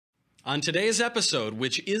On today's episode,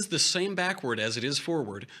 which is the same backward as it is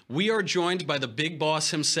forward, we are joined by the big boss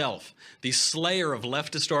himself, the slayer of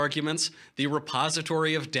leftist arguments, the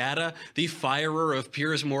repository of data, the firer of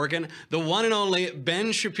Piers Morgan, the one and only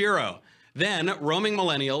Ben Shapiro. Then, roaming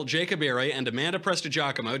millennial Jacob Airy and Amanda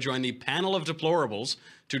Prestigiacomo join the panel of deplorables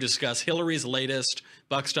to discuss Hillary's latest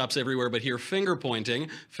buck stops everywhere but here finger pointing,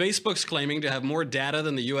 Facebook's claiming to have more data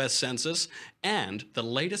than the U.S. Census, and the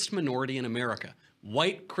latest minority in America.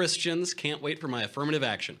 White Christians can't wait for my affirmative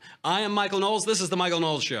action. I am Michael Knowles. This is The Michael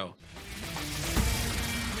Knowles Show.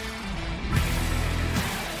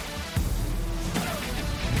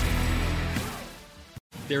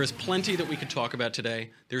 There is plenty that we could talk about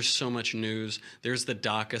today. There's so much news. There's the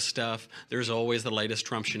DACA stuff. There's always the latest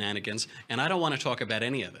Trump shenanigans. And I don't want to talk about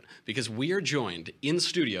any of it because we are joined in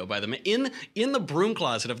studio by in the broom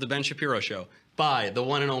closet of the Ben Shapiro Show by the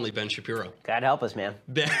one and only Ben Shapiro. God help us, man.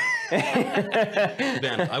 Ben,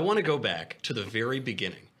 I want to go back to the very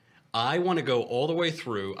beginning. I want to go all the way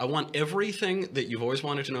through. I want everything that you've always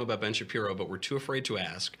wanted to know about Ben Shapiro, but we're too afraid to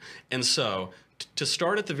ask. And so, to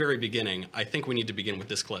start at the very beginning, I think we need to begin with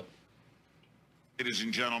this clip. Ladies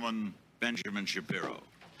and gentlemen, Benjamin Shapiro.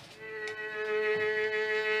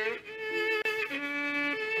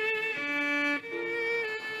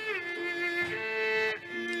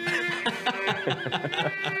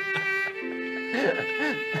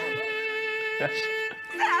 This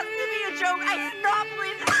has to be a joke. I cannot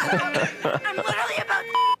believe this is happening. I'm literally about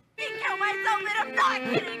to kill myself, and I'm not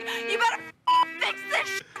kidding. You better fix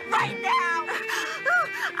this right now.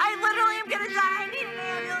 I literally am gonna die. I need an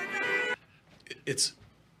ambulance.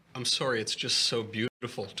 I'm sorry, it's just so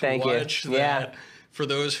beautiful to Thank watch you. that. Yeah. For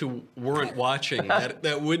those who weren't watching,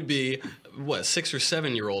 that would be, what, 6 or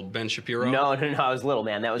 7 year old Ben Shapiro? No, I was little,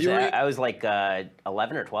 man. That was I was like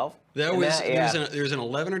 11 or 12. There's an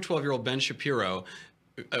 11 or 12 year old Ben Shapiro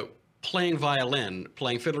playing violin,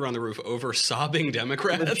 playing Fiddler on the Roof over sobbing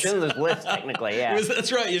Democrats. It was Schindler's List, technically, yeah.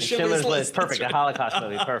 That's right, Schindler's List. Perfect, right. A Holocaust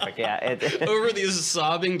movie, perfect, yeah. Over these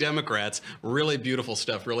sobbing Democrats, really beautiful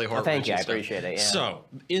stuff, really heart-wrenching Thank you, I stuff. appreciate it, yeah. So,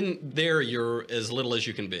 in there, you're as little as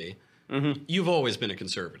you can be. Mm-hmm. You've always been a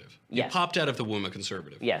conservative. Yes. You popped out of the womb a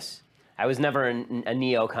conservative. Yes. I was never a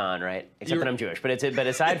neocon, right? Except that I'm Jewish. But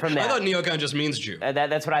aside from that, I thought neocon just means Jew.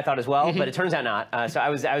 That's what I thought as well. But it turns out not. So I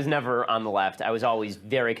was never on the left. I was always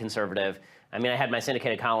very conservative. I mean, I had my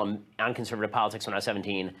syndicated column on conservative politics when I was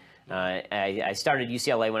 17. I started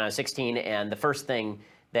UCLA when I was 16, and the first thing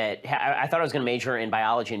that I thought I was going to major in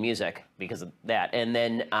biology and music because of that, and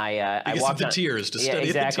then I walked the tears to study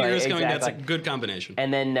exactly, the tears exactly. That's a good combination.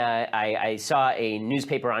 And then I saw a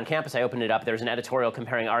newspaper on campus. I opened it up. There was an editorial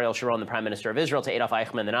comparing Ariel Sharon, the Prime Minister of Israel, to Adolf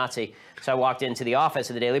Eichmann, the Nazi. So I walked into the office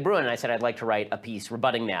of the Daily Bruin and I said I'd like to write a piece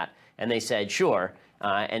rebutting that, and they said sure.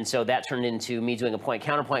 And so that turned into me doing a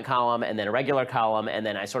point-counterpoint column and then a regular column, and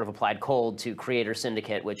then I sort of applied cold to Creator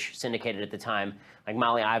Syndicate, which syndicated at the time, like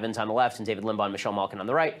Molly Ivins on the left and David Limbaugh and Michelle Malkin on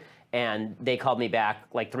the right. And they called me back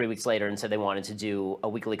like 3 weeks later and said they wanted to do a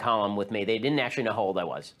weekly column with me. They didn't actually know how old I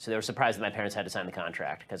was, so they were surprised that my parents had to sign the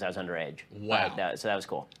contract because I was underage. Wow. So that was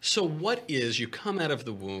cool. So you come out of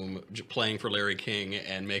the womb playing for Larry King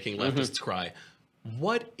and making leftists cry.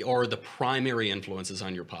 What are the primary influences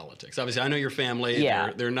on your politics? Obviously, I know your family.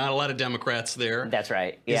 Yeah. There are not a lot of Democrats there. That's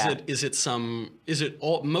right. Yeah. Is it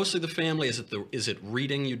mostly the family? Is it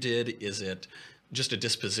reading you did? Is it just a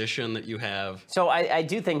disposition that you have? So I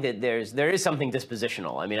do think that there is something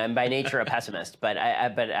dispositional. I mean, I'm by nature a pessimist, but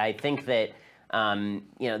I think that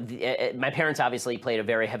my parents obviously played a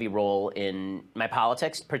very heavy role in my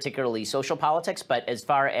politics, particularly social politics. But as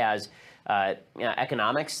far as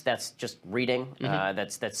economics, that's just reading.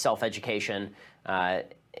 That's self-education.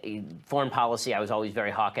 Foreign policy, I was always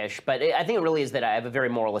very hawkish. But I think it really is that I have a very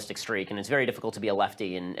moralistic streak, and it's very difficult to be a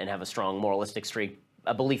lefty and have a strong moralistic streak,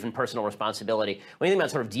 a belief in personal responsibility. When you think about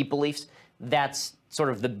sort of deep beliefs, that's sort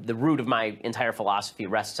of the root of my entire philosophy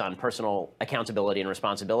rests on personal accountability and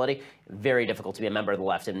responsibility. Very difficult to be a member of the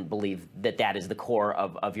left and believe that that is the core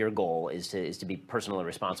of your goal is to be personally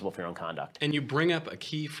responsible for your own conduct. And you bring up a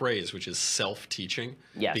key phrase, which is self-teaching.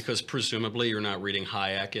 Yes. Because presumably you're not reading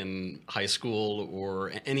Hayek in high school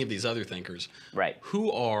or any of these other thinkers. Right.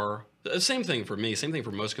 Who are... Same thing for me, same thing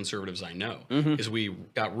for most conservatives I know, is we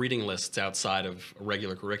got reading lists outside of a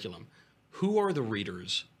regular curriculum. Who are the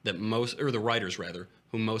readers that the writers rather,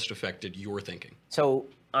 who most affected your thinking? So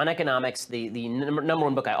on economics, the number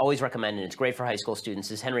one book I always recommend, and it's great for high school students,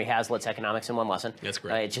 is Henry Hazlitt's Economics in One Lesson. That's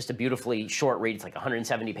great. It's just a beautifully short read. It's like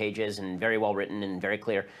 170 pages and very well written and very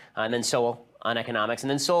clear. And then Sowell on economics, and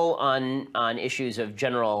then Sowell on issues of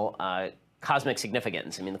general cosmic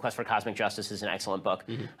significance. I mean, The Quest for Cosmic Justice is an excellent book.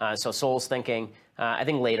 So Soul's Thinking. I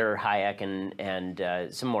think later Hayek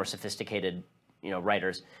and some more sophisticated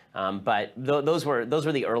writers. But those were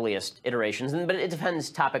the earliest iterations. But it depends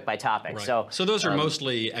topic by topic. Right. So those are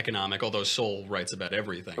mostly economic, although Soul writes about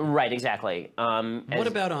everything. Right. Exactly. What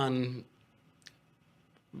about on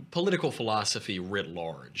political philosophy writ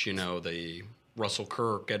large? The Russell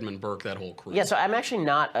Kirk, Edmund Burke, that whole crew. Yeah, so I'm actually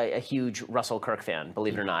not a huge Russell Kirk fan,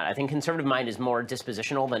 believe it or not. I think conservative mind is more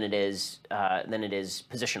dispositional than it is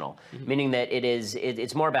positional, meaning that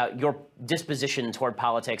it's more about your disposition toward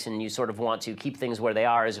politics, and you sort of want to keep things where they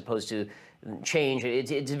are as opposed to change.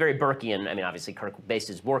 It's very Burkean. I mean, obviously Kirk based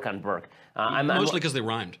his work on Burke. Mostly because they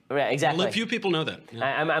rhymed. Right, exactly. Few people know that. Yeah.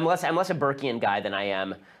 I'm less a Burkean guy than I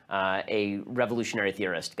am a revolutionary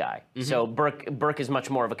theorist guy. So Burke is much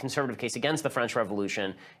more of a conservative case against the French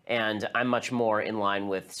Revolution, and I'm much more in line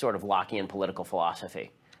with sort of Lockean political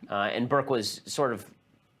philosophy. And Burke was sort of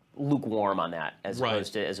lukewarm on that, as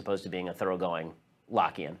opposed to being a thoroughgoing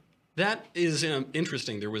Lockean. That is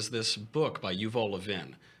interesting. There was this book by Yuval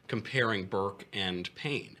Levin comparing Burke and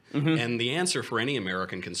Paine. And the answer for any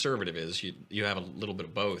American conservative is you have a little bit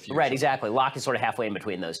of both. Usually. Right, exactly. Locke is sort of halfway in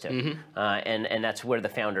between those two. And that's where the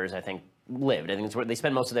founders, I think, lived. I think it's where they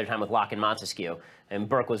spend most of their time with Locke and Montesquieu. And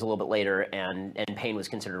Burke was a little bit later, and Paine was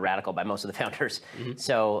considered radical by most of the founders.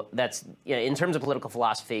 So that's, in terms of political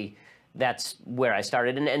philosophy, that's where I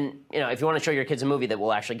started. And if you want to show your kids a movie that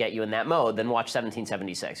will actually get you in that mode, then watch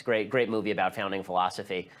 1776. Great movie about founding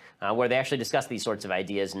philosophy, where they actually discuss these sorts of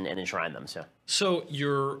ideas and enshrine them. So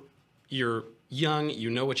you're young, you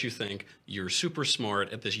know what you think, you're super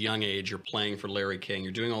smart at this young age, you're playing for Larry King,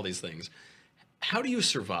 you're doing all these things. How do you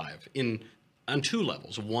survive on two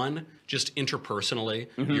levels? One, just interpersonally,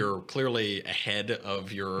 you're clearly ahead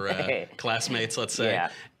of your classmates, let's say,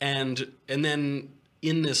 and then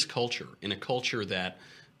in this culture, in a culture that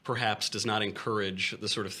perhaps does not encourage the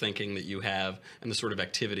sort of thinking that you have and the sort of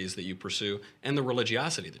activities that you pursue and the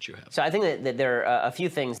religiosity that you have. So I think that there are a few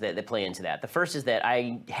things that play into that. The first is that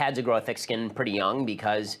I had to grow a thick skin pretty young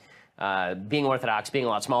because being Orthodox, being a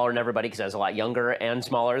lot smaller than everybody because I was a lot younger and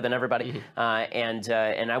smaller than everybody, and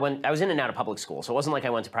I was in and out of public school. So it wasn't like I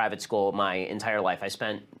went to private school my entire life. I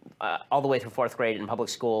spent all the way through 4th grade in public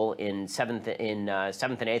school. In 7th and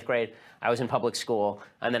 8th grade, I was in public school,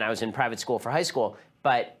 and then I was in private school for high school.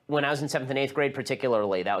 But when I was in 7th and 8th grade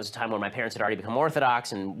particularly, that was a time when my parents had already become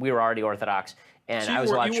Orthodox, and we were already Orthodox, and I was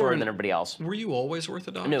a lot shorter than everybody else. Were you always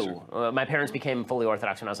Orthodox? No. My parents became fully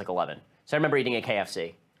Orthodox when I was like 11. So I remember eating at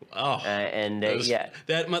KFC.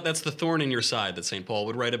 That's the thorn in your side that St. Paul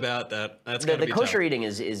would write about. That's the kosher tough. eating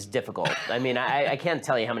is difficult. I mean, I can't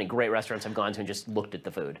tell you how many great restaurants I've gone to and just looked at the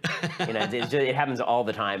food. It happens all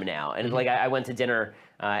the time now. And like I went to dinner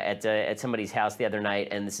at somebody's house the other night,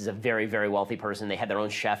 and this is a very, very wealthy person. They had their own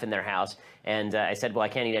chef in their house, and I said, "Well, I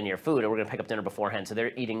can't eat any of your food, or we're going to pick up dinner beforehand." So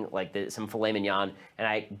they're eating like some filet mignon, and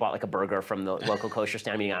I bought like a burger from the local kosher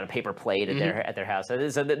stand. I'm eating on a paper plate at their house. So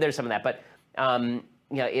there's some of that, but.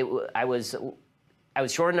 I was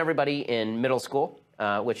shorter than everybody in middle school,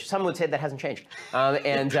 which some would say that hasn't changed. I've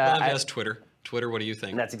asked Twitter. Twitter, what do you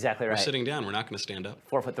think? That's exactly right. We're sitting down. We're not going to stand up.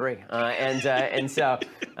 4'3", and so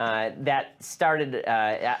that started.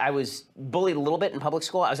 I was bullied a little bit in public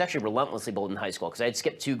school. I was actually relentlessly bullied in high school because I had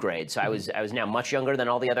skipped 2 grades. So I was now much younger than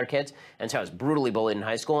all the other kids, and so I was brutally bullied in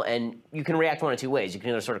high school. And you can react one of 2 ways. You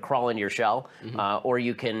can either sort of crawl into your shell, or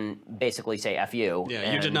you can basically say "F you."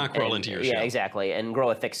 Yeah, you did not crawl into your shell. Yeah, exactly, and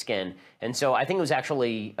grow a thick skin. And so I think it was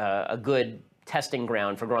actually a good testing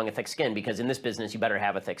ground for growing a thick skin, because in this business you better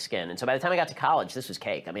have a thick skin. And so by the time I got to college, this was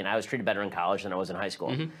cake. I mean, I was treated better in college than I was in high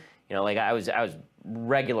school. Like I was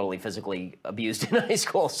regularly physically abused in high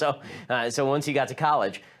school. So once you got to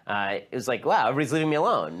college, it was like, wow, everybody's leaving me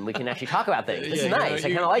alone. We can actually talk about things. This is nice.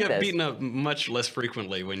 I kind of like this. You get beaten up much less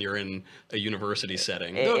frequently when you're in a university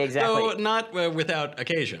setting. Exactly. Though not without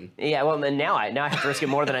occasion. Yeah, well, now I have to risk it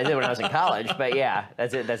more than I did when I was in college. But yeah,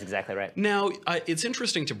 that's it. That's exactly right. Now, it's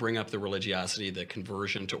interesting to bring up the religiosity, the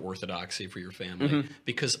conversion to Orthodoxy for your family,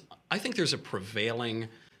 because I think there's a prevailing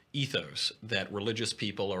ethos that religious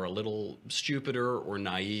people are a little stupider or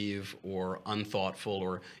naive or unthoughtful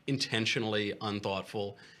or intentionally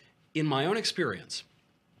unthoughtful. In my own experience,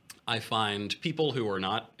 I find people who are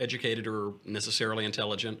not educated or necessarily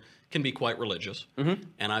intelligent can be quite religious.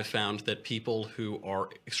 And I've found that people who are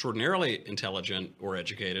extraordinarily intelligent or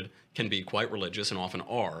educated can be quite religious and often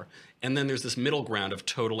are. And then there's this middle ground of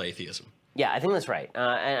total atheism. Yeah, I think that's right.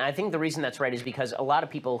 And I think the reason that's right is because a lot of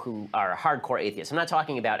people who are hardcore atheists, I'm not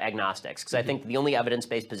talking about agnostics, because I think the only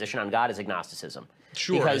evidence-based position on God is agnosticism.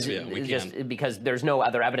 Sure, because, yeah, we can. because there's no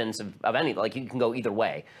other evidence of any, like you can go either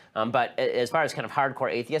way. But as far as kind of hardcore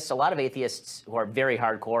atheists, a lot of atheists who are very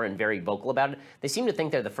hardcore and very vocal about it, they seem to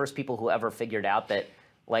think they're the first people who ever figured out that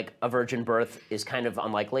like a virgin birth is kind of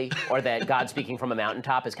unlikely, or that God speaking from a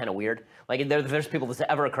mountaintop is kind of weird. Like they're the first people this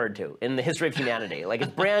ever occurred to in the history of humanity. Like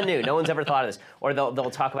it's brand new. No one's ever thought of this. Or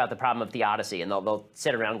they'll talk about the problem of theodicy, and they'll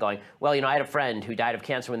sit around going, well, you know, I had a friend who died of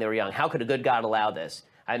cancer when they were young. How could a good God allow this?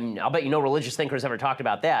 I mean, I'll bet you no religious thinkers ever talked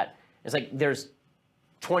about that. It's like there's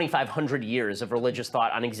 2,500 years of religious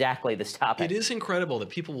thought on exactly this topic. It is incredible that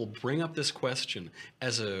people will bring up this question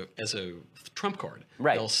as a trump card.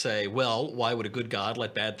 Right. They'll say, well, why would a good God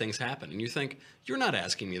let bad things happen? And you think, you're not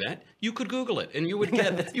asking me that. You could Google it, and you would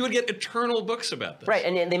get eternal books about this. Right,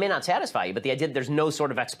 and they may not satisfy you, but the idea that there's no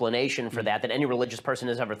sort of explanation for that any religious person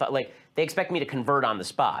has ever thought. Like, they expect me to convert on the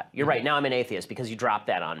spot. You're right, now I'm an atheist because you dropped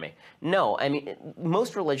that on me. No, I mean,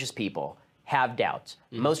 most religious people have doubts.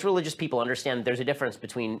 Most religious people understand that there's a difference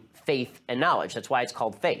between faith and knowledge. That's why it's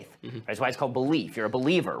called faith. That's why it's called belief. You're a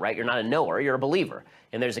believer, right? You're not a knower, you're a believer.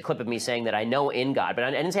 And there's a clip of me saying that I know in God, but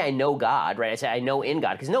I didn't say I know God, right? I said I know in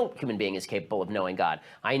God, because no human being is capable of knowing God.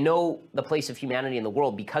 I know the place of humanity in the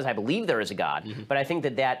world because I believe there is a God, but I think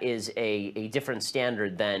that that is a different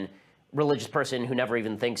standard than religious person who never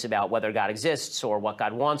even thinks about whether God exists or what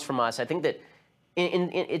God wants from us. I think that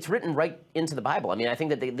it's written right into the Bible. I mean, I think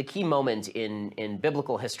that the key moment in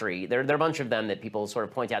biblical history, there are a bunch of them that people sort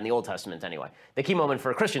of point out in the Old Testament anyway. The key moment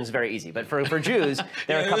for Christians is very easy, but for Jews,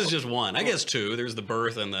 there are a couple. There's just one. I guess two. There's the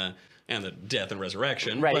birth and the death and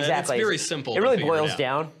resurrection. Right, but exactly. It's very simple. It really boils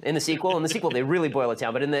down in the sequel. In the sequel, they really boil it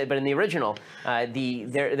down. But in the original,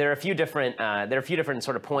 there are a few different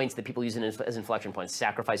sort of points that people use as inflection points.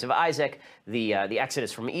 Sacrifice of Isaac, the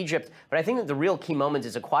Exodus from Egypt. But I think that the real key moment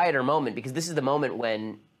is a quieter moment, because this is the moment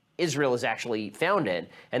when Israel is actually founded,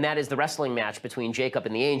 and that is the wrestling match between Jacob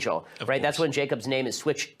and the angel, right? That's when Jacob's name is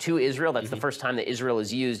switched to Israel. That's the first time that Israel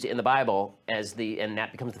is used in the Bible and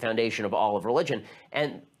that becomes the foundation of all of religion.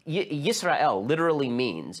 And Yisrael literally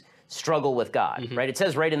means struggle with God, right? It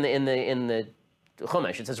says right in the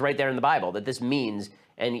Chumash, it says right there in the Bible that this means,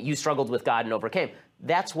 and you struggled with God and overcame.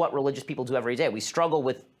 That's what religious people do every day. We struggle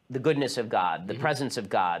with the goodness of God, the presence of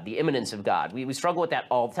God, the immanence of God. We struggle with that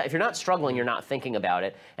all the time. If you're not struggling, you're not thinking about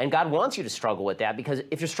it. And God wants you to struggle with that, because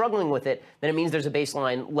if you're struggling with it, then it means there's a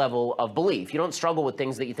baseline level of belief. You don't struggle with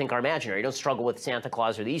things that you think are imaginary. You don't struggle with Santa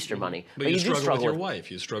Claus or the Easter Bunny. But you struggle with your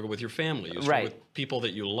wife. You struggle with your family. You struggle Right. with people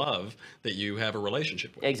that you love, that you have a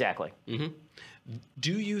relationship with. Exactly.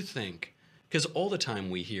 Do you think, because all the time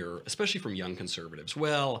we hear, especially from young conservatives,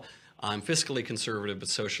 well, I'm fiscally conservative but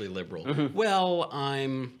socially liberal. Well,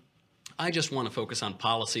 I just want to focus on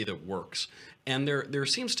policy that works. And there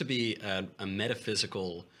seems to be a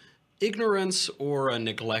metaphysical ignorance or a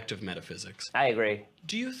neglect of metaphysics. I agree.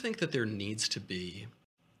 Do you think that there needs to be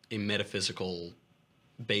a metaphysical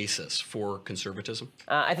basis for conservatism?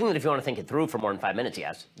 I think that if you want to think it through for more than 5 minutes,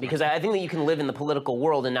 yes. Because I think that you can live in the political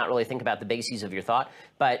world and not really think about the bases of your thought.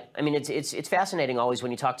 But, I mean, it's fascinating always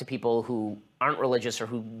when you talk to people who aren't religious or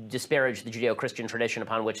who disparage the Judeo-Christian tradition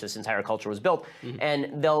upon which this entire culture was built.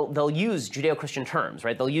 And they'll use Judeo-Christian terms,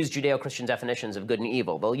 right? They'll use Judeo-Christian definitions of good and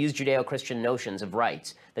evil. They'll use Judeo-Christian notions of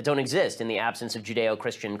rights that don't exist in the absence of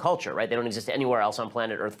Judeo-Christian culture, right? They don't exist anywhere else on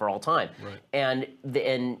planet Earth for all time. Right.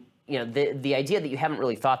 And you know, the idea that you haven't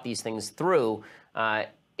really thought these things through,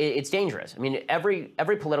 it's dangerous. I mean, every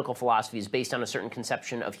political philosophy is based on a certain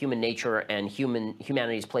conception of human nature and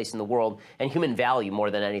humanity's place in the world and human value more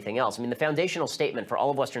than anything else. I mean, the foundational statement for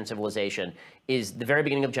all of Western civilization is the very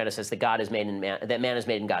beginning of Genesis, that God is made in man, that man is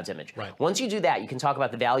made in God's image. Right. Once you do that, you can talk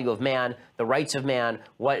about the value of man, the rights of man,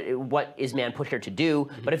 what is man put here to do.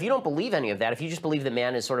 But if you don't believe any of that, if you just believe that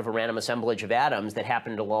man is sort of a random assemblage of atoms that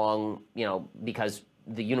happened along, you know, because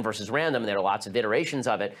the universe is random and there are lots of iterations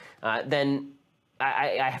of it, then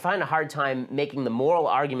I find a hard time making the moral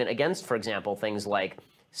argument against, for example, things like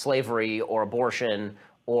slavery or abortion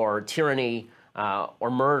or tyranny or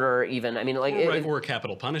murder even. I mean, like... Or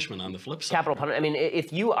capital punishment on the flip side. Capital punishment. I mean,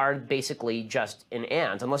 if you are basically just an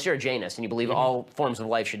ant, unless you're a Jainist and you believe all forms of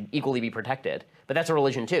life should equally be protected, but that's a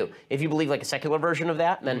religion too. If you believe like a secular version of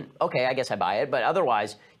that, then okay, I guess I buy it. But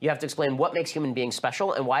otherwise, you have to explain what makes human beings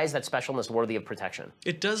special and why is that specialness worthy of protection.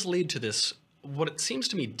 It does lead to this what it seems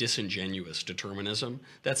to me disingenuous determinism.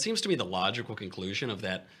 That seems to be the logical conclusion of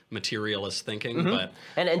that materialist thinking. But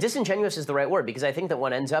and disingenuous is the right word, because I think that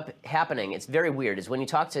what ends up happening, it's very weird, is when you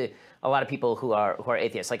talk to a lot of people who are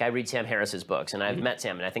atheists. Like I read Sam Harris's books, and I've met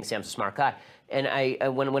Sam, and I think Sam's a smart guy. And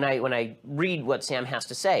when I read what Sam has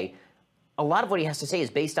to say, a lot of what he has to say is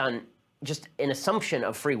based on just an assumption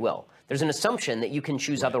of free will. There's an assumption that you can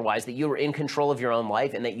choose otherwise, that you are in control of your own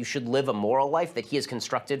life, and that you should live a moral life that he has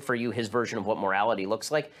constructed for you, his version of what morality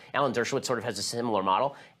looks like. Alan Dershowitz sort of has a similar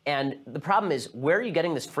model. And the problem is, where are you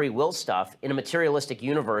getting this free will stuff in a materialistic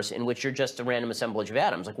universe in which you're just a random assemblage of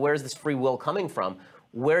atoms? Like, where is this free will coming from?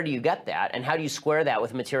 Where do you get that? And how do you square that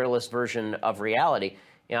with a materialist version of reality?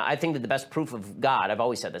 You know, I think that the best proof of God, I've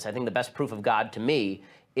always said this, I think the best proof of God to me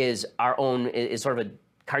is is sort of a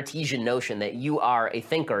Cartesian notion that you are a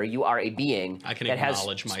thinker, you are a being. I can that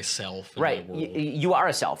acknowledge myself in right, the world. You are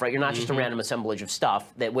a self, right? You're not just a random assemblage of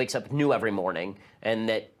stuff that wakes up new every morning, and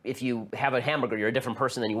that if you have a hamburger, you're a different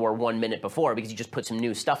person than you were 1 minute before because you just put some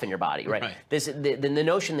new stuff in your body, right? The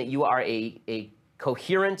notion that you are a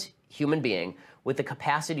coherent human being with the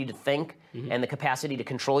capacity to think and the capacity to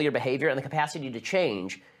control your behavior and the capacity to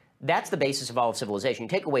change, that's the basis of all of civilization. You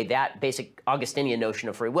take away that basic Augustinian notion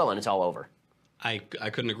of free will, and it's all over. I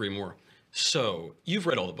couldn't agree more. So, you've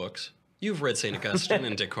read all the books. You've read St. Augustine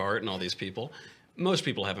and Descartes and all these people. Most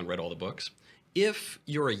people haven't read all the books. If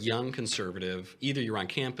you're a young conservative, either you're on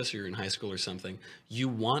campus or you're in high school or something, you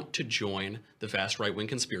want to join the vast right-wing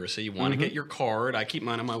conspiracy, you want to get your card, I keep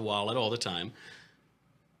mine in my wallet all the time,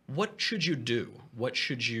 what should you do? What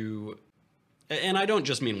should you... And I don't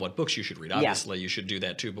just mean what books you should read. Obviously, you should do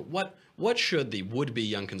that too. But what should the would-be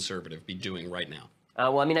young conservative be doing right now?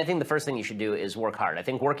 Well, I mean, I think the first thing you should do is work hard. I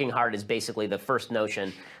think working hard is basically the first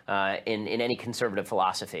notion in any conservative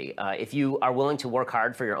philosophy. If you are willing to work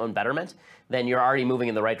hard for your own betterment, then you're already moving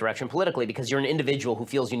in the right direction politically, because you're an individual who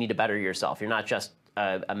feels you need to better yourself. You're not just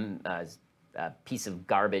a piece of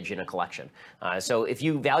garbage in a collection. So if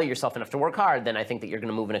you value yourself enough to work hard, then I think that you're going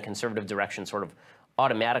to move in a conservative direction sort of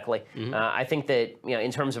automatically. I think that, you know,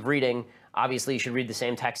 in terms of reading, obviously you should read the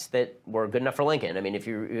same texts that were good enough for Lincoln. I mean, if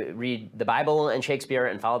you read the Bible and Shakespeare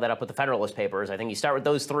and follow that up with the Federalist Papers, I think you start with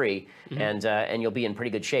those three, and you'll be in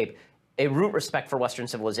pretty good shape. A root respect for Western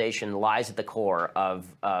civilization lies at the core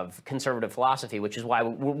of conservative philosophy, which is why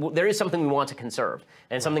there is something we want to conserve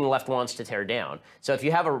and something the left wants to tear down. So if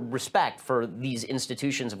you have a respect for these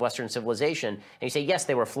institutions of Western civilization, and you say, yes,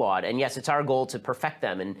 they were flawed, and yes, it's our goal to perfect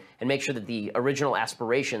them and make sure that the original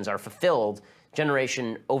aspirations are fulfilled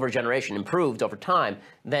generation over generation, improved over time,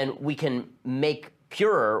 then we can make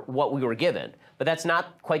purer what we were given. But that's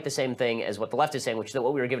not quite the same thing as what the left is saying, which is that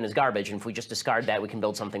what we were given is garbage, and if we just discard that, we can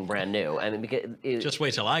build something brand new. I mean, just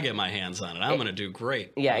wait till I get my hands on it. I'm going to do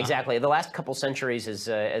great. Yeah, exactly. The last couple centuries,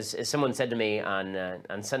 as someone said to me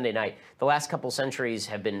on Sunday night, the last couple centuries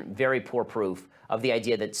have been very poor proof of the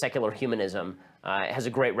idea that secular humanism has a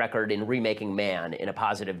great record in remaking man in a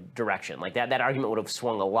positive direction. Like that argument would have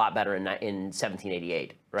swung a lot better in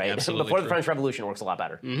 1788, right? Absolutely Before true. the French Revolution works a lot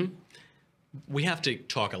better. We have to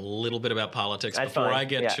talk a little bit about politics before I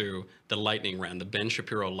get to the lightning round, the Ben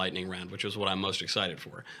Shapiro lightning round, which is what I'm most excited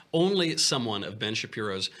for. Only someone of Ben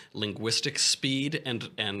Shapiro's linguistic speed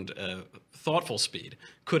and thoughtful speed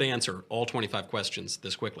could answer all 25 questions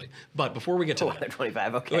this quickly. But before we get to that,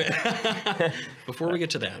 25, okay. Before we get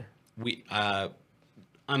to that,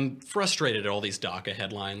 I'm frustrated at all these DACA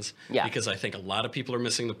headlines because I think a lot of people are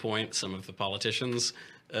missing the point. Some of the politicians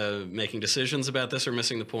making decisions about this are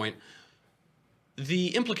missing the point.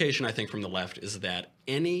 The implication, I think, from the left is that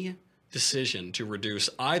any decision to reduce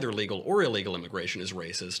either legal or illegal immigration is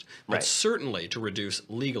racist, but certainly to reduce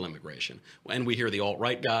legal immigration. And we hear the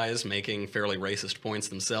alt-right guys making fairly racist points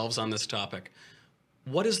themselves on this topic.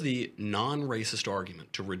 What is the non-racist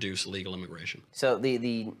argument to reduce legal immigration? So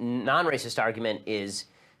the non-racist argument is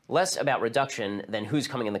less about reduction than who's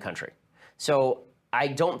coming in the country. So I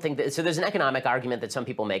don't think that, so there's an economic argument that some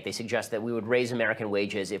people make. They suggest that we would raise American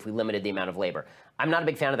wages if we limited the amount of labor. I'm not a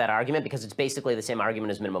big fan of that argument because it's basically the same argument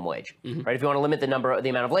as minimum wage, right? If you want to limit the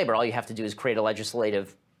amount of labor, all you have to do is create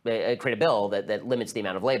a bill that limits the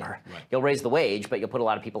amount of labor. Right. You'll raise the wage, but you'll put a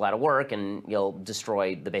lot of people out of work and you'll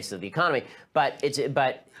destroy the basis of the economy. But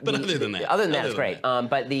other than that, it's great.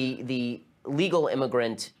 But the legal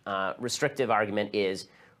immigrant restrictive argument is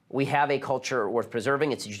we have a culture worth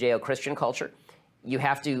preserving. It's a Judeo-Christian culture. You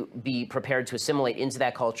have to be prepared to assimilate into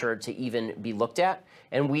that culture to even be looked at.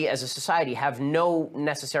 And we as a society have no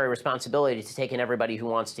necessary responsibility to take in everybody who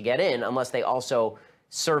wants to get in unless they also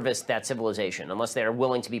service that civilization, unless they're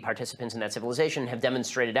willing to be participants in that civilization, have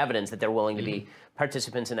demonstrated evidence that they're willing to be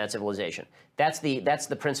participants in that civilization. That's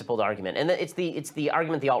the principled argument, and it's the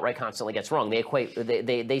argument the alt-right constantly gets wrong.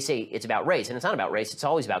 They say it's about race, and it's not about race. It's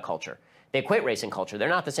always about culture. They equate race and culture. They're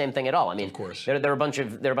not the same thing at all. I mean, of course. There are a bunch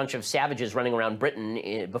of savages running around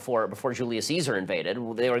Britain before Julius Caesar invaded.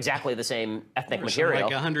 They were exactly the same ethnic material.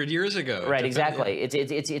 Like 100 years ago. Right, exactly.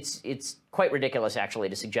 It's quite ridiculous, actually,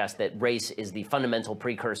 to suggest that race is the fundamental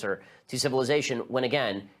precursor to civilization when,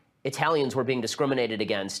 again, Italians were being discriminated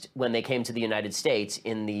against when they came to the United States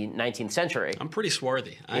in the 19th century. I'm pretty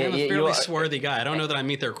swarthy. I am a fairly swarthy guy. I don't know that I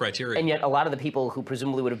meet their criteria. And yet a lot of the people who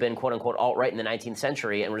presumably would have been, quote-unquote, alt-right in the 19th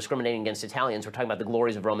century and were discriminating against Italians were talking about the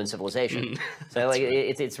glories of Roman civilization. So like,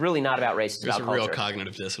 it's really not about race, it's about culture. There's a real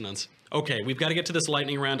cognitive dissonance. Okay, we've got to get to this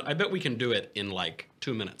lightning round. I bet we can do it in like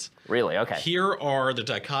 2 minutes. Really? Okay. Here are the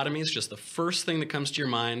dichotomies, just the first thing that comes to your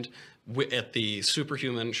mind at the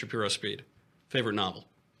superhuman Shapiro speed. Favorite novel?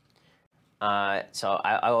 So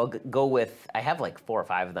I will go with, I have like 4 or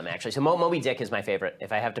 5 of them, actually. So Moby Dick is my favorite.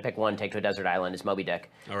 If I have to pick one, Take to a Desert Island is Moby Dick.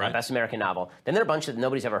 All right. Best American novel. Then there are a bunch that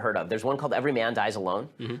nobody's ever heard of. There's one called Every Man Dies Alone,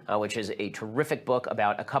 which is a terrific book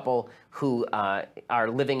about a couple who are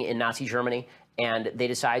living in Nazi Germany, and they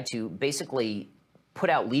decide to basically put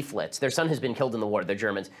out leaflets. Their son has been killed in the war. They're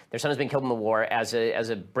Germans. Their son has been killed in the war as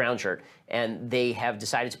a brown shirt, and they have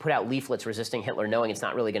decided to put out leaflets resisting Hitler, knowing it's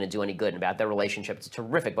not really going to do any good, and about their relationship. It's a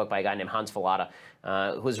terrific book by a guy named Hans Fallada,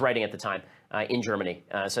 who was writing at the time in Germany.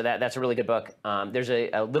 So that's a really good book. There's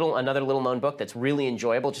another little known book that's really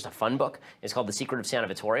enjoyable, just a fun book. It's called The Secret of Santa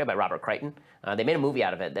Vittoria by Robert Crichton. They made a movie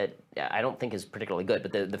out of it that I don't think is particularly good,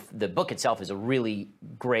 but the book itself is a really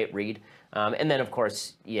great read. And then, of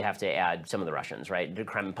course, you have to add some of the Russians, right?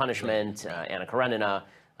 Crime and Punishment, Anna Karenina.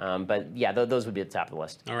 But yeah, those would be at the top of the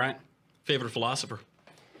list. All right. Favorite philosopher?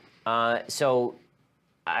 So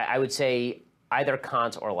I would say either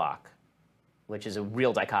Kant or Locke, which is a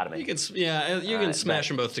real dichotomy. You can smash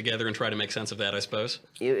them both together and try to make sense of that, I suppose.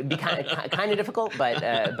 It would be kind of difficult, but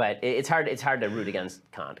it's hard to root against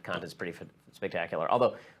Kant. Kant is pretty spectacular.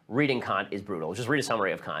 Although reading Kant is brutal. Just read a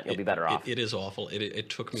summary of Kant. You'll be better off. It is awful. It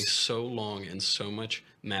took me so long and so much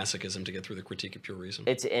masochism to get through the Critique of Pure Reason.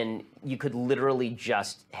 And you could literally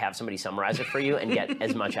just have somebody summarize it for you and get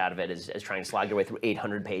as much out of it as trying to slog your way through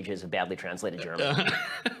 800 pages of badly translated German.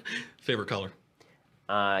 Favorite color?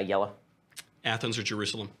 Yellow. Athens or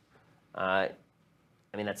Jerusalem? I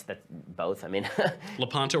mean, that's both. I mean,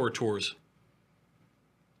 Lepanto or Tours?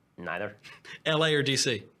 Neither. L.A. or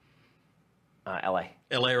D.C.? L.A.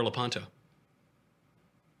 L.A. or Lepanto?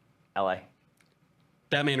 L.A.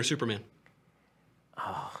 Batman or Superman?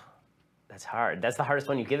 Oh, that's hard. That's the hardest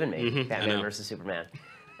one you've given me, Batman versus Superman.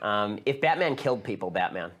 If Batman killed people,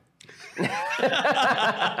 Batman.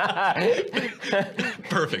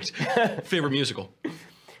 Perfect. Favorite musical?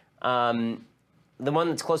 The one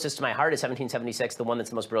that's closest to my heart is 1776. The one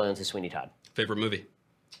that's the most brilliant is Sweeney Todd. Favorite movie?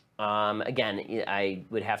 Again, I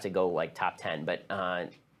would have to go like top 10, but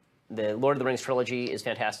the Lord of the Rings trilogy is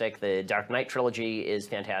fantastic. The Dark Knight trilogy is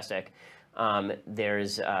fantastic.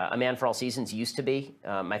 There's A Man for All Seasons used to be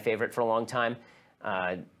my favorite for a long time.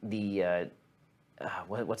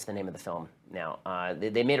 What's the name of the film now?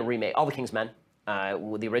 They made a remake, All the King's Men,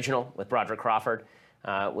 the original with Broderick Crawford.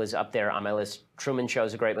 Was up there on my list. Truman Show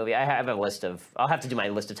is a great movie. I have a list of, I'll have to do my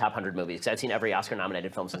list of top 100 movies because I've seen every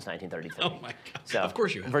Oscar-nominated film since 1933. Oh my God. So, of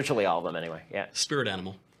course you have. Virtually all of them anyway, yeah. Spirit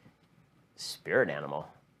animal? Spirit animal?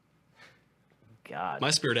 God. My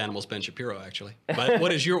spirit animal is Ben Shapiro, actually. But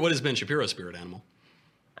what is Ben Shapiro's spirit animal?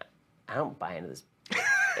 I don't buy into this.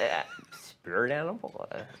 Spirit animal?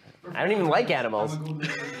 I don't even like animals.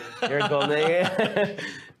 You're a golden.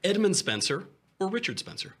 Edmund Spencer or Richard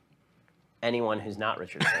Spencer? Anyone who's not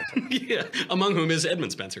Richard Spencer. Yeah, among whom is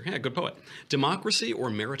Edmund Spencer. Yeah, good poet. Democracy or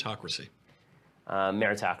meritocracy?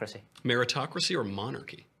 Meritocracy. Meritocracy or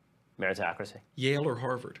monarchy? Meritocracy. Yale or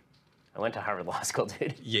Harvard? I went to Harvard Law School,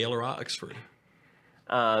 dude. Yale or Oxford?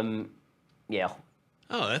 Yale.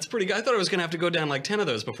 Oh, that's pretty good. I thought I was going to have to go down like 10 of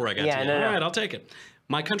those before I got to Yale. No. All right, I'll take it.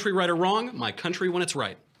 My country, right or wrong? My country when it's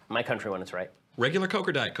right. My country when it's right. Regular Coke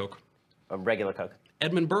or Diet Coke? Regular Coke.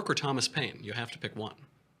 Edmund Burke or Thomas Paine? You have to pick one.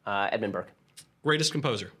 Edmund Burke. Greatest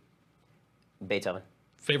composer? Beethoven.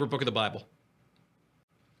 Favorite book of the Bible?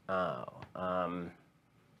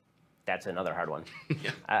 That's another hard one.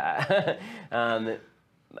 Yeah.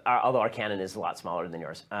 Although our canon is a lot smaller than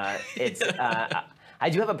yours. I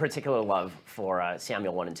do have a particular love for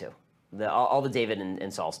Samuel 1 and 2. All the David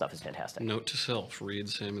and Saul stuff is fantastic. Note to self, read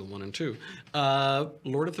Samuel 1 and 2.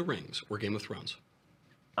 Lord of the Rings or Game of Thrones?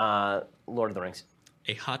 Lord of the Rings.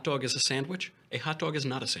 A hot dog is a sandwich? A hot dog is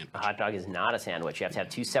not a sandwich. A hot dog is not a sandwich. You have to have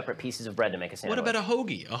 2 separate pieces of bread to make a sandwich. What about a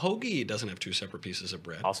hoagie? A hoagie doesn't have 2 separate pieces of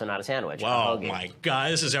bread. Also not a sandwich. Wow, my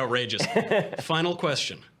God, this is outrageous. Final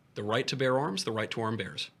question. The right to bear arms, the right to arm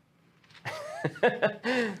bears.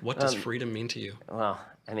 What does freedom mean to you? Well,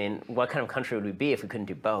 I mean, what kind of country would we be if we couldn't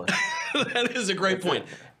do both? That is a great point.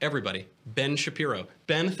 Everybody, Ben Shapiro.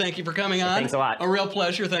 Ben, thank you for coming on. Thanks a lot. A real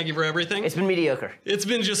pleasure. Thank you for everything. It's been mediocre. It's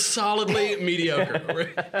been just solidly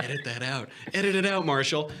mediocre. Edit that out. Edit it out,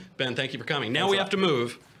 Marshall. Ben, thank you for coming. Now we have to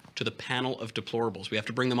move to the panel of deplorables. We have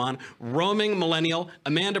to bring them on. Roaming Millennial,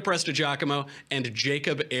 Amanda Prestigiacomo, and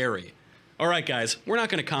Jacob Airy. All right, guys, we're not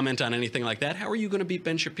going to comment on anything like that. How are you going to beat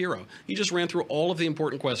Ben Shapiro? He just ran through all of the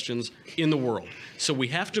important questions in the world. So we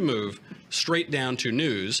have to move straight down to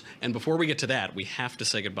news. And before we get to that, we have to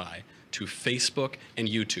say goodbye to Facebook and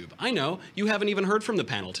YouTube. I know, you haven't even heard from the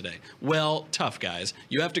panel today. Well, tough, guys.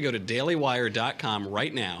 You have to go to dailywire.com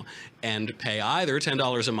right now and pay either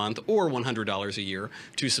 $10 a month or $100 a year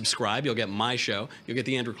to subscribe. You'll get my show. You'll get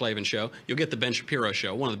the Andrew Klavan Show. You'll get the Ben Shapiro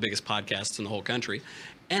Show, one of the biggest podcasts in the whole country.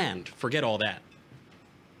 And forget all that.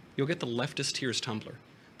 You'll get the Leftist Tears Tumbler.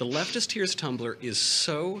 The Leftist Tears Tumbler is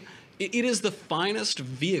so... It is the finest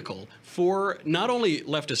vehicle for not only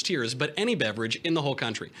leftist tears, but any beverage in the whole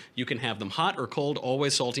country. You can have them hot or cold,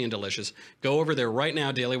 always salty and delicious. Go over there right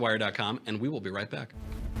now, dailywire.com, and we will be right back.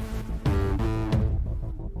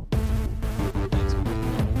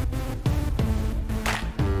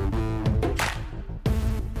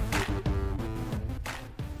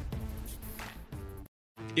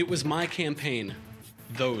 It was my campaign.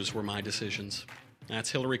 Those were my decisions. That's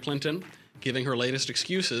Hillary Clinton giving her latest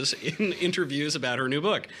excuses in interviews about her new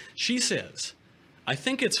book. She says, I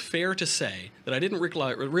think it's fair to say that I didn't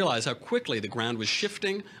realize how quickly the ground was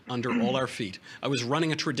shifting under all our feet. I was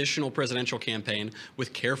running a traditional presidential campaign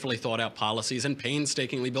with carefully thought out policies and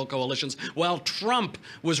painstakingly built coalitions, while Trump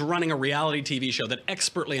was running a reality TV show that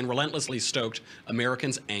expertly and relentlessly stoked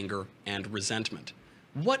Americans' anger and resentment.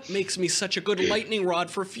 What makes me such a good lightning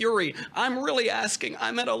rod for fury? I'm really asking.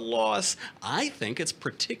 I'm at a loss. I think it's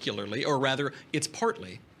particularly, or rather, it's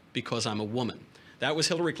partly because I'm a woman. That was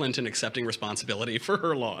Hillary Clinton accepting responsibility for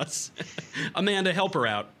her loss. Amanda, help her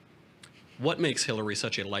out. What makes Hillary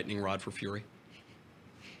such a lightning rod for fury?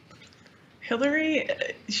 Hillary,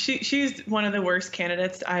 she's one of the worst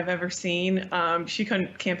candidates I've ever seen. She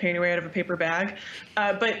couldn't campaign her way out of a paper bag.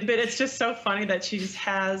 But it's just so funny that she just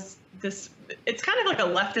has this, it's kind of like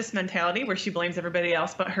a leftist mentality where she blames everybody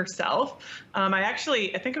else but herself. I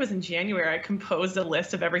think it was in January, I composed a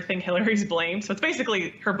list of everything Hillary's blamed. So it's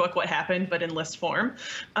basically her book, What Happened, but in list form.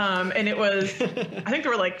 And it was, I think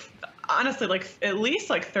there were honestly, at least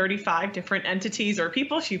 35 different entities or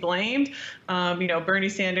people she blamed. Bernie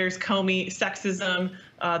Sanders, Comey, sexism,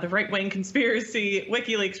 the right-wing conspiracy,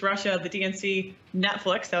 WikiLeaks, Russia, the DNC,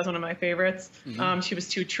 Netflix. That was one of my favorites. Mm-hmm. She was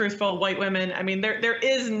too truthful. White women. I mean, there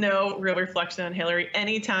is no real reflection on Hillary.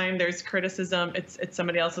 Anytime there's criticism, it's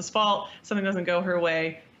somebody else's fault. Something doesn't go her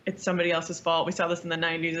way, it's somebody else's fault. We saw this in the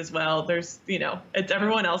 90s as well. There's, it's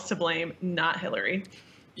everyone else to blame, not Hillary.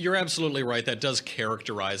 You're absolutely right. That does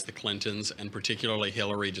characterize the Clintons, and particularly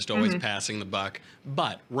Hillary, just always passing the buck.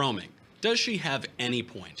 But, roaming, does she have any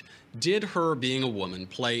point? Did her being a woman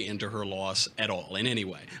play into her loss at all in any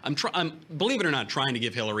way? I'm, believe it or not, trying to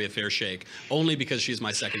give Hillary a fair shake, only because she's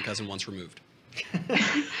my second cousin once removed.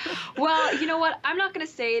 Well, you know what? I'm not going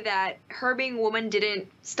to say that her being a woman didn't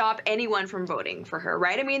stop anyone from voting for her,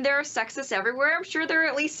 right? I mean, there are sexists everywhere. I'm sure there are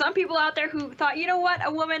at least some people out there who thought, you know what, a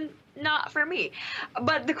woman, not for me.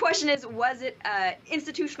 But the question is, was it an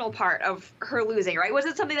institutional part of her losing, right? Was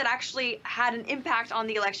it something that actually had an impact on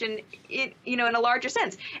the election in a larger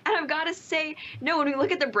sense? And I've got to say, no, when we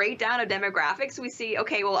look at the breakdown of demographics, we see,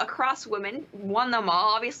 okay, well, across women, won them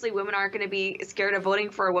all. Obviously, women aren't going to be scared of voting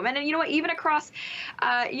for a woman. And you know what, even across,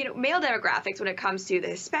 male demographics, when it comes to the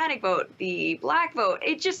Hispanic vote, the black vote,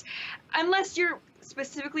 it just, unless you're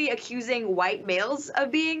specifically accusing white males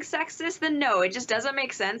of being sexist, then no, it just doesn't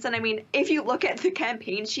make sense. And I mean, if you look at the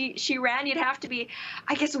campaign she ran, you'd have to be,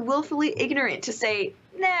 I guess, willfully ignorant to say,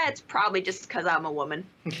 nah, it's probably just because I'm a woman.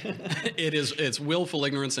 It's willful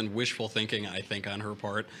ignorance and wishful thinking, I think, on her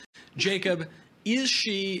part. Jacob, is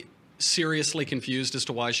she seriously confused as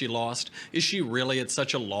to why she lost? Is she really at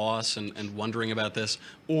such a loss and wondering about this?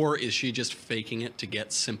 Or is she just faking it to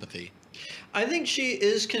get sympathy I think she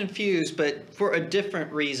is confused, but for a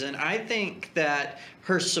different reason. I think that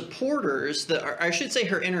her supporters, I should say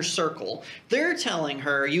her inner circle, they're telling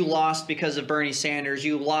her, you lost because of Bernie Sanders,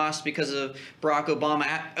 you lost because of Barack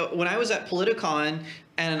Obama. When I was at Politicon,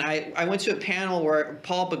 and I went to a panel where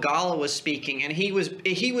Paul Begala was speaking, and he was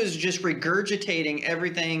just regurgitating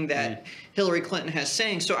everything that Hillary Clinton has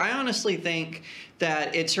saying. So I honestly think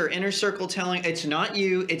that it's her inner circle telling, it's not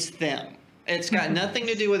you, it's them. It's got nothing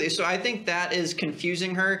to do with it. So I think that is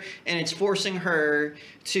confusing her, and it's forcing her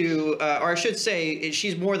to, or I should say,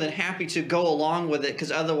 she's more than happy to go along with it,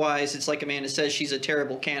 because otherwise it's like Amanda says, she's a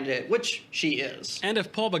terrible candidate, which she is. And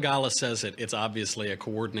if Paul Begala says it, it's obviously a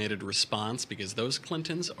coordinated response, because those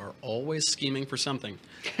Clintons are always scheming for something.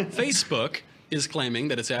 Facebook is claiming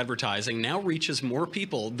that its advertising now reaches more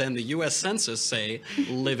people than the U.S. Census say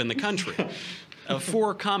live in the country.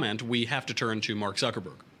 For comment, we have to turn to Mark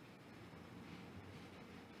Zuckerberg.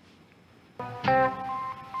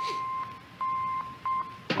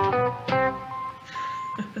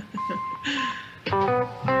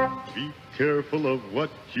 Be careful of what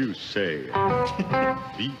you say.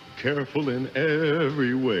 Be careful in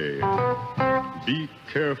every way. Be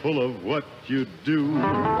careful of what you do.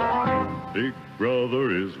 Big Brother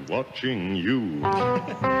is watching you.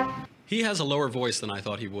 He has a lower voice than I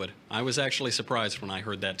thought he would. I was actually surprised when I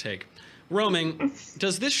heard that take. Roaming,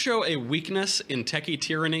 does this show a weakness in techie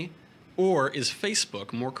tyranny, or is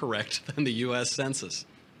Facebook more correct than the U.S. Census?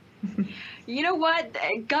 You know what?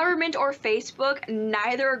 Government or Facebook,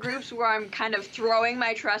 neither are groups where I'm kind of throwing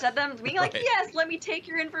my trust at them, being like, yes, let me take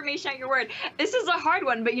your information at your word. This is a hard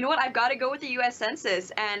one, but you know what? I've got to go with the U.S.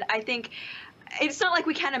 Census, and I think it's not like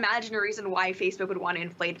we can't imagine a reason why Facebook would want to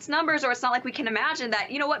inflate its numbers, or it's not like we can imagine that,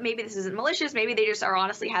 you know what, maybe this isn't malicious, maybe they just are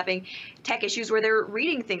honestly having tech issues where they're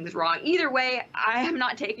reading things wrong. Either way, I am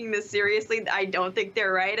not taking this seriously. I don't think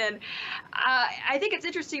they're right. And I think it's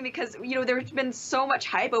interesting because, you know, there's been so much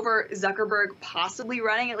hype over Zuckerberg possibly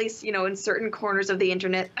running, at least, you know, in certain corners of the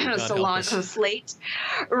internet, salon slate,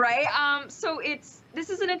 right? So this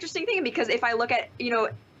is an interesting thing, because if I look at, you know,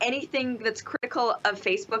 anything that's critical of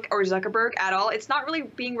Facebook or Zuckerberg at all, it's not really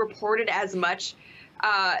being reported as much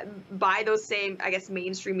by those same, I guess,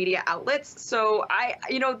 mainstream media outlets. So I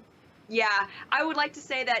would like to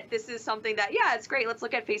say that this is something that, yeah, it's great. Let's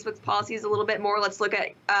look at Facebook's policies a little bit more. Let's look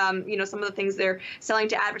at, you know, some of the things they're selling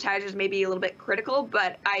to advertisers, maybe a little bit critical,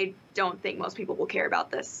 but I don't think most people will care about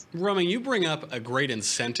this. Roaming, you bring up a great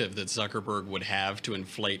incentive that Zuckerberg would have to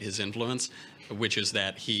inflate his influence, which is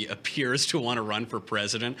that he appears to want to run for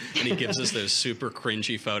president, and he gives us those super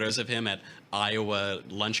cringy photos of him at Iowa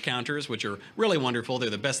lunch counters, which are really wonderful. They're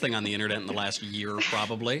the best thing on the internet in the last year,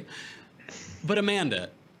 probably. But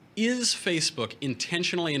Amanda, is Facebook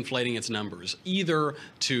intentionally inflating its numbers, either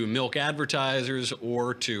to milk advertisers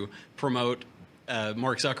or to promote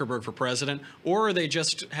Mark Zuckerberg for president, or are they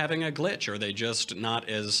just having a glitch? Are they just not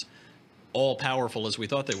as all-powerful as we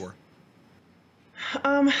thought they were?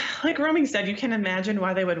 Like Roaming said, you can imagine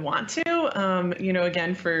why they would want to. You know,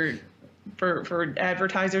 again, for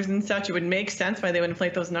advertisers and such, it would make sense why they would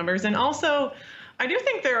inflate those numbers. And also, I do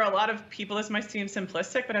think there are a lot of people, this might seem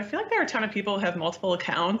simplistic, but I feel like there are a ton of people who have multiple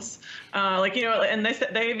accounts. Like, you know, and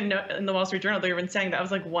they even in the Wall Street Journal, they were even saying that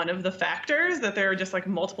was like one of the factors, that there are just like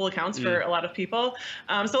multiple accounts for a lot of people.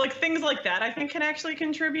 So like things like that, I think, can actually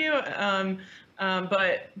contribute.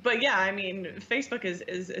 But yeah, I mean, Facebook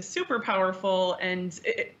is super powerful, and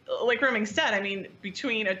like Roaming said, I mean,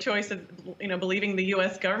 between a choice of, you know, believing the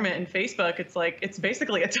U.S. government and Facebook, it's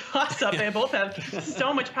basically a toss-up. They both have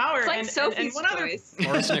so much power. It's like Sophie's choice.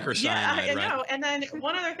 Or a Snickers cyanide, yeah, I right? know. And then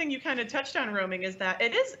one other thing you kind of touched on, Roaming, is that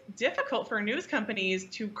it is difficult for news companies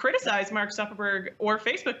to criticize Mark Zuckerberg or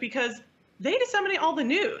Facebook because they disseminate all the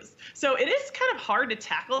news. So it is kind of hard to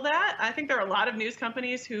tackle that. I think there are a lot of news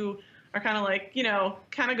companies who are kind of like, you know,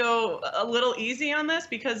 kind of go a little easy on this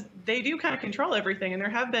because they do kind of control everything. And there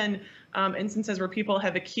have been instances where people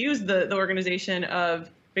have accused the organization of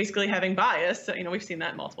basically having bias. So, you know, we've seen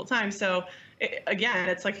that multiple times. So again,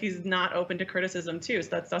 it's like he's not open to criticism too. So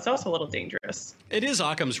that's also a little dangerous. It is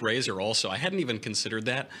Occam's razor also. I hadn't even considered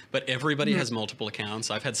that, but everybody has multiple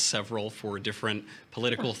accounts. I've had several for different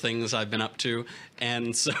political things I've been up to.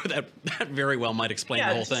 And so that very well might explain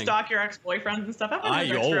the whole thing. Stalk your ex-boyfriends and stuff.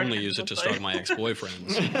 I only use it to stalk my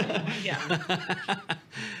ex-boyfriends. Yeah.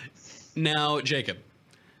 Now, Jacob,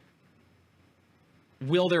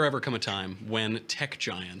 will there ever come a time when tech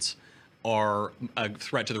giants are a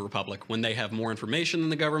threat to the republic, when they have more information than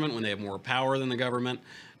the government, when they have more power than the government?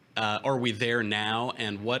 Are we there now?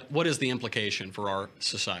 And what is the implication for our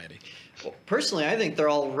society? Personally, I think they're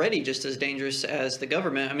already just as dangerous as the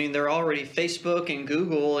government. I mean, they're already Facebook and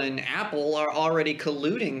Google and Apple are already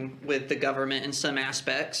colluding with the government in some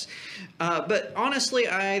aspects. But honestly,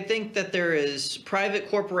 I think that private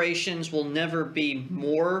corporations will never be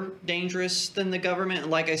more dangerous than the government.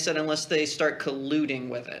 Like I said, unless they start colluding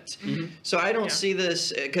with it. So I don't see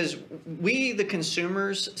this because we, the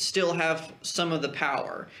consumers, still have some of the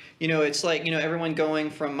power. It's like, everyone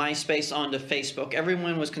going from MySpace onto Facebook.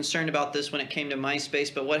 Everyone was concerned about this when it came to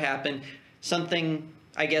MySpace, but what happened? Something,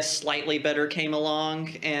 I guess, slightly better came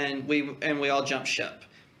along, and we all jumped ship.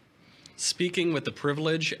 Speaking with the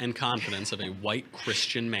privilege and confidence of a white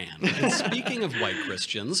Christian man. And speaking of white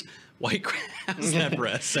Christians, white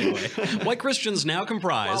Christians now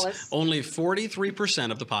comprise only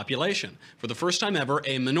 43% of the population. For the first time ever,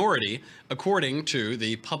 a minority, according to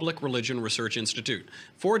the Public Religion Research Institute.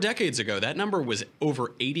 4 decades ago, that number was over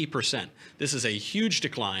 80%. This is a huge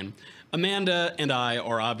decline. Amanda and I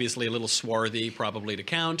are obviously a little swarthy, probably to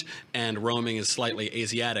count, and roaming is slightly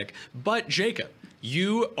Asiatic. But Jacob,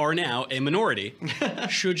 you are now a minority.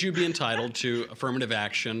 Should you be entitled to affirmative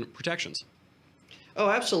action protections? Oh,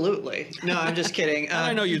 absolutely. No, I'm just kidding.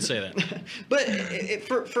 I know you'd say that.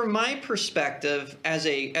 But from my perspective as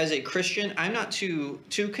a Christian, I'm not too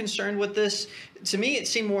concerned with this. To me, it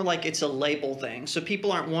seemed more like it's a label thing. So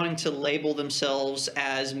people aren't wanting to label themselves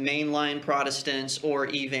as mainline Protestants or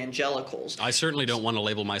evangelicals. I certainly don't want to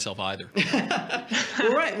label myself either.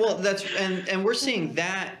 Well, right. Well, and we're seeing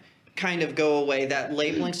that kind of go away, that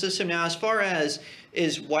labeling system. Now, as far as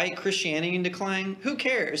is white Christianity in decline, who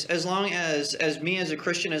cares? As long as me as a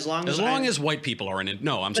Christian, as long as white people are in it.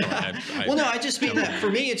 No, I'm sorry. Well, no, I just mean that for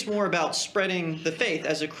me, it's more about spreading the faith.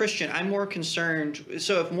 As a Christian, I'm more concerned.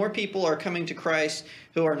 So if more people are coming to Christ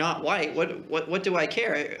who are not white, what do I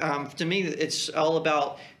care? To me, it's all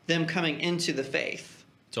about them coming into the faith.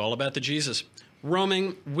 It's all about the Jesus.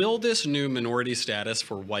 Roaming, will this new minority status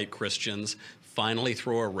for white Christians finally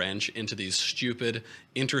throw a wrench into these stupid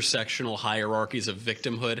intersectional hierarchies of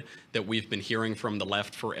victimhood that we've been hearing from the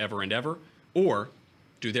left forever and ever? Or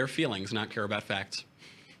do their feelings not care about facts?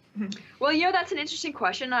 Well, that's an interesting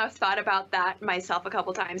question. I've thought about that myself a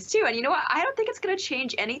couple times too. And you know what? I don't think it's going to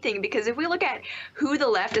change anything, because if we look at who the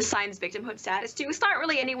left assigns victimhood status to, it's not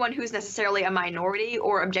really anyone who's necessarily a minority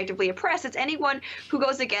or objectively oppressed. It's anyone who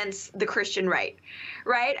goes against the Christian right?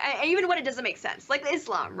 And even when it doesn't make sense, like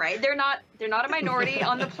Islam, right? They're not a minority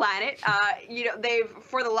on the planet. They've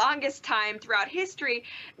for the longest time throughout history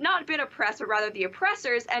not been oppressed, but rather the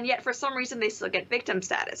oppressors, and yet for some reason they still get victim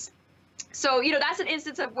status. So, that's an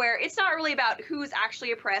instance of where it's not really about who's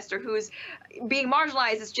actually oppressed or who's being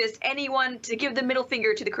marginalized. It's just anyone to give the middle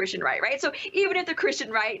finger to the Christian right? So even if the Christian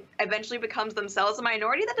right eventually becomes themselves a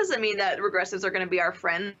minority, that doesn't mean that regressives are going to be our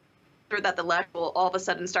friends, or that the left will all of a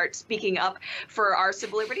sudden start speaking up for our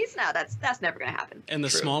civil liberties. No, that's never going to happen. And the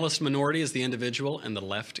smallest minority is the individual, and the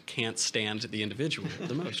left can't stand the individual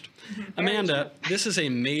the most. Amanda, this is a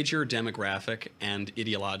major demographic and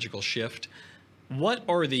ideological shift. What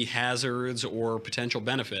are the hazards or potential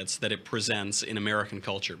benefits that it presents in American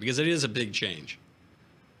culture? Because it is a big change.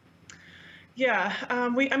 Yeah,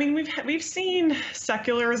 we've seen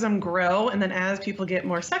secularism grow, and then as people get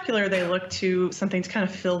more secular, they look to something to kind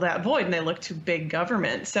of fill that void, and they look to big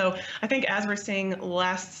government. So I think as we're seeing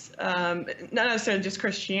less, not necessarily just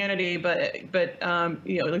Christianity, but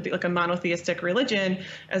like a monotheistic religion,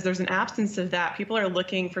 as there's an absence of that, people are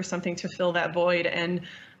looking for something to fill that void, and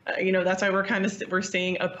that's why we're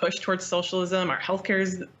seeing a push towards socialism. Our healthcare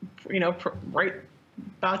is, right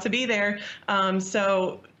about to be there.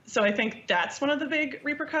 So I think that's one of the big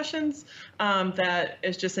repercussions that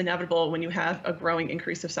is just inevitable when you have a growing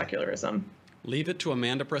increase of secularism. Leave it to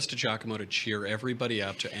Amanda Prestigiacomo to cheer everybody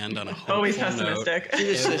up to end on a hopeful always pessimistic. Note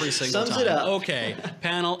every single Sums time. it up. Okay,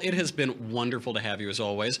 panel, it has been wonderful to have you as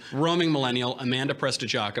always. Roaming Millennial, Amanda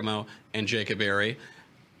Prestigiacomo, and Jacob Airy.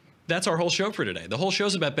 That's our whole show for today. The whole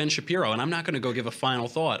show's about Ben Shapiro, and I'm not going to go give a final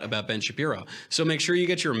thought about Ben Shapiro. So make sure you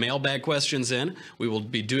get your mailbag questions in. We will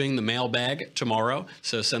be doing the mailbag tomorrow,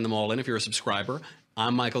 so send them all in if you're a subscriber.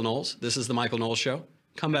 I'm Michael Knowles. This is The Michael Knowles Show.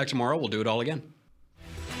 Come back tomorrow. We'll do it all again.